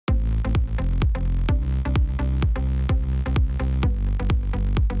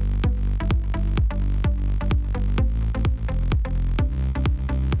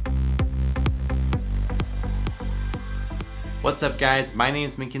What's up guys, my name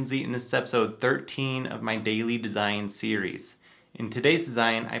is Mackenzie and this is episode 13 of my daily design series. In today's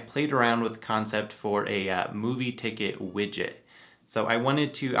design, I played around with the concept for a movie ticket widget. So I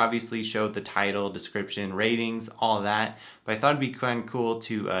wanted to obviously show the title, description, ratings, all that, but I thought it'd be kind of cool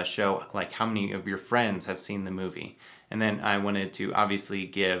to show like how many of your friends have seen the movie. And then I wanted to obviously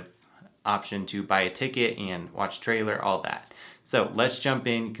give option to buy a ticket and watch trailer, all that. So let's jump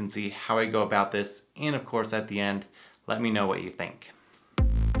in, you can see how I go about this, and of course at the end, let me know what you think.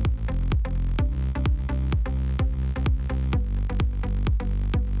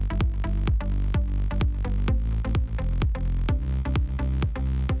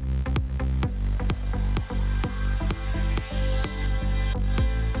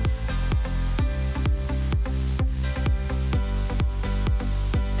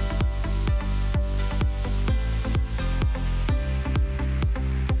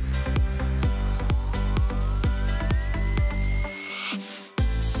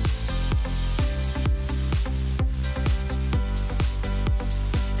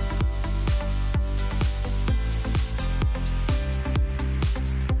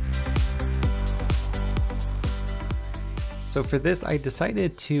 So for this, I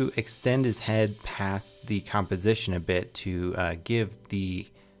decided to extend his head past the composition a bit to give the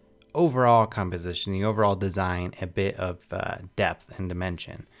overall composition, the overall design, a bit of depth and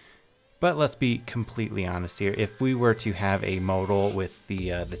dimension. But let's be completely honest here. If we were to have a modal with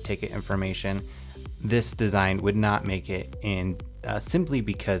the ticket information, this design would not make it in simply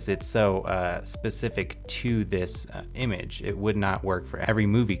because it's so specific to this image. It would not work for every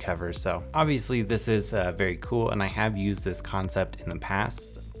movie cover. So obviously this is very cool, and I have used this concept in the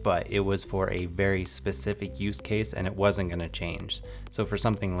past, but it was for a very specific use case and it wasn't going to change. So for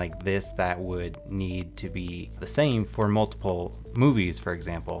something like this that would need to be the same for multiple movies, for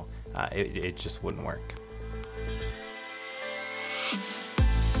example, it just wouldn't work.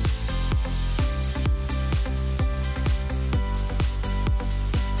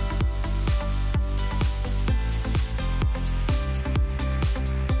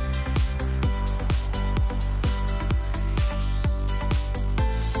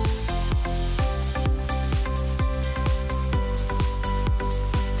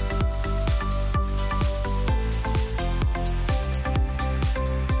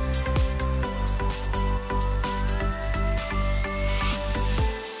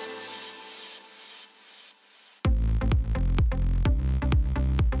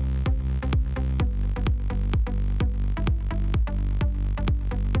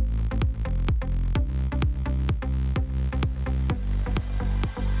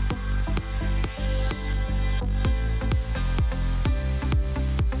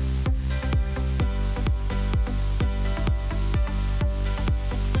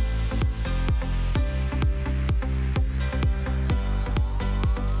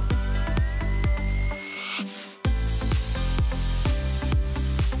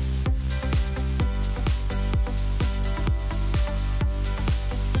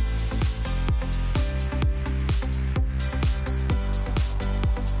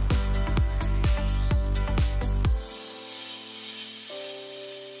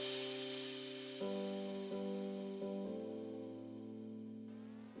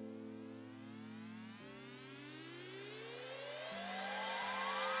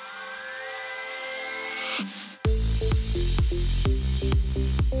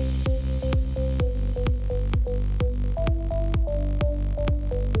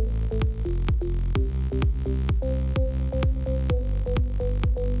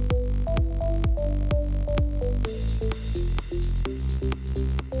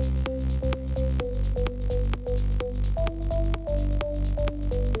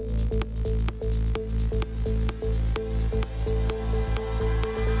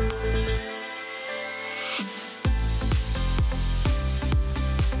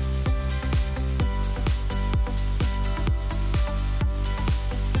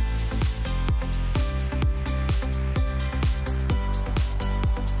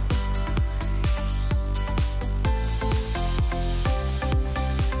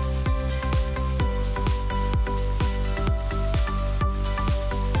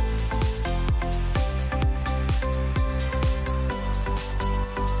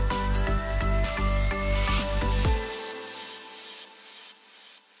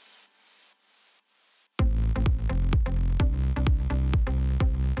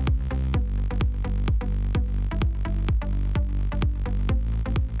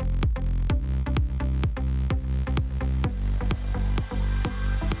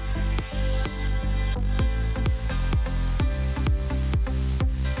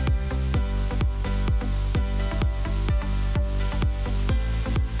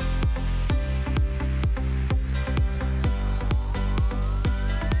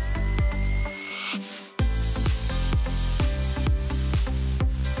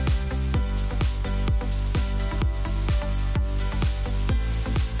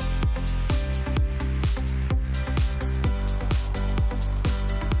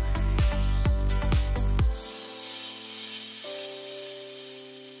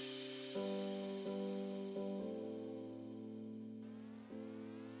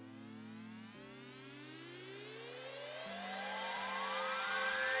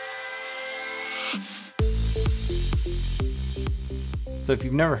 So if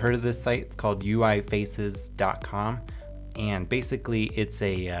you've never heard of this site, it's called uifaces.com. And basically it's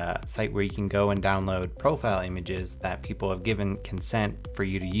a site where you can go and download profile images that people have given consent for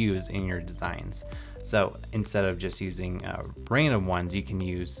you to use in your designs. So instead of just using random ones, you can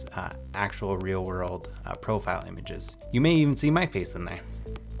use actual real world profile images. You may even see my face in there.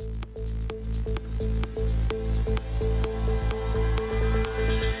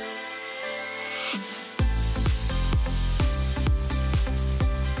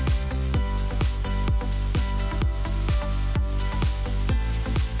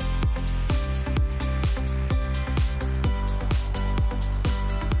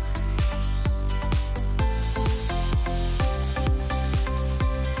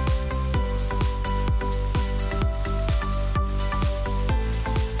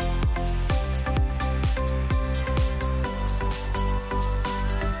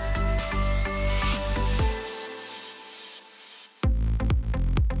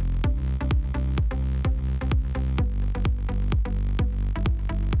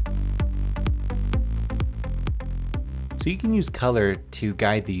 So you can use color to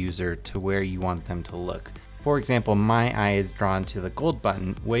guide the user to where you want them to look. For example, my eye is drawn to the gold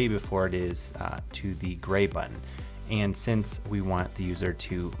button way before it is to the gray button. And since we want the user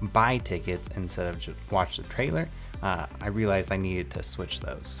to buy tickets instead of just watch the trailer, I realized I needed to switch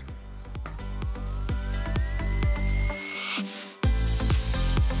those.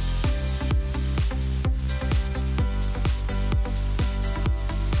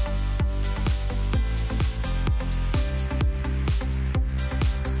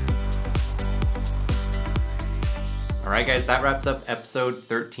 Alright guys, that wraps up episode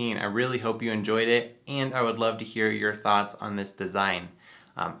 13. I really hope you enjoyed it, and I would love to hear your thoughts on this design.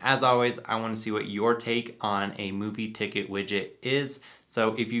 As always, I want to see what your take on a movie ticket widget is.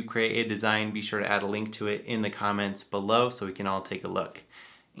 So if you create a design, be sure to add a link to it in the comments below so we can all take a look.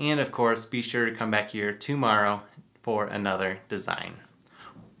 And of course, be sure to come back here tomorrow for another design.